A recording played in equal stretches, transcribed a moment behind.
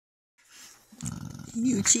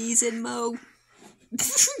You cheesing, Mo?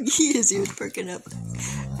 His ears perking up.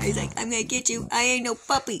 He's like, I'm gonna get you. I ain't no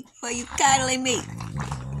puppy. Why you coddling me?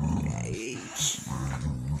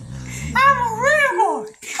 I'm a real boy.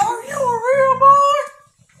 Are you a real boy?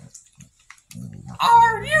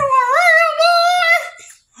 Are you a real boy?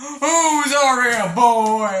 Who's a real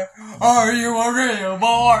boy? Are you a real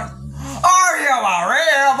boy? Are you a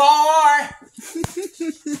real boy?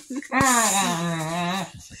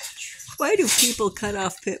 Why do people cut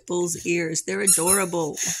off pit bulls' ears? They're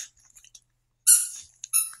adorable.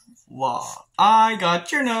 Well, I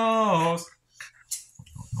got your nose.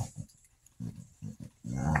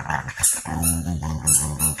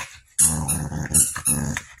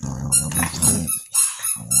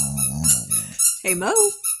 Hey, Mo.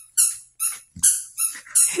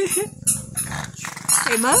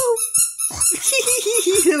 Hey, Mo.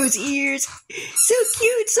 Those ears. So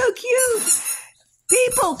cute, so cute.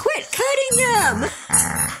 People, quit cutting them.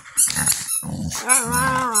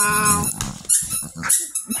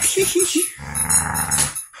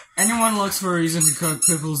 Anyone looks for a reason to cut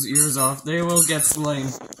people's ears off, they will get slain.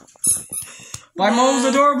 By Mo's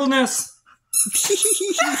adorableness!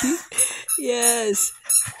 Yes.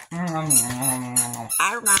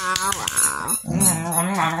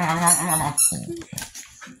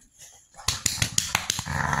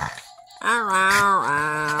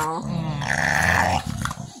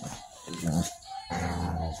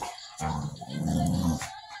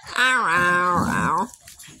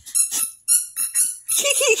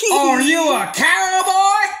 Are you a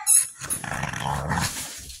cowboy?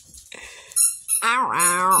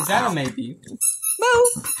 Is that a maybe? Mo.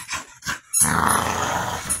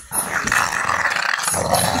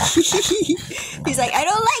 He's like, I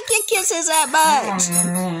don't like your kisses that much.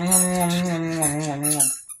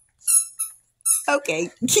 Okay.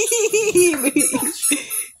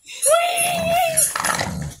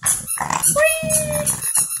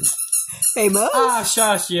 Hey, Mo. Ah,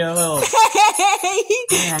 shush, you little.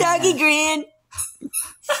 Doggy grin.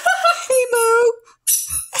 Hey, Mo.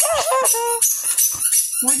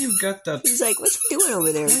 Why do you got that? He's like, what's he doing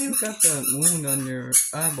over there? Why you got that wound on your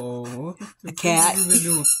eyeball? What A cat. have you been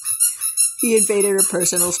doing? He invaded her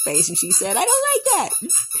personal space, and she said, I don't like that.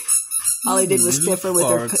 All he did was sniff her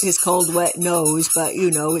with his cold, wet nose, but,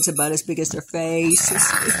 you know, it's about as big as her face. Are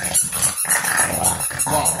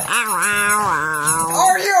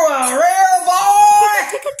you a real boy?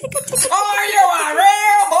 Are you a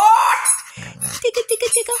real boy? Tickle, tickle,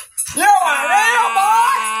 tickle. You a real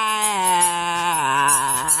boy?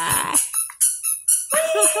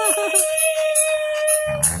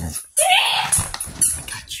 I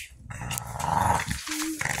got you.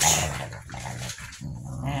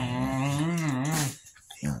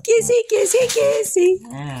 Kissy, kissy, kissy.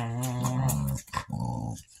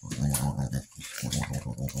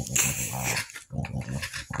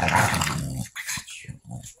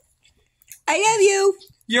 I love you.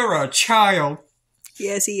 You're a child.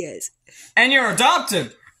 Yes, he is. And you're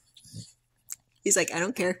adopted. He's like, I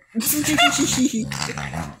don't care.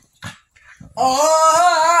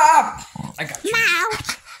 Oh! I got you. Meow.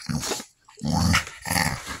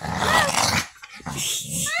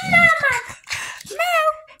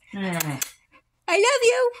 Meow. I love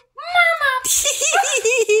you. Mama.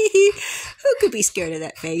 Who could be scared of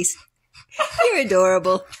that face? You're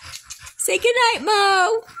adorable. Say goodnight, Mo.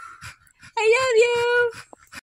 I love you.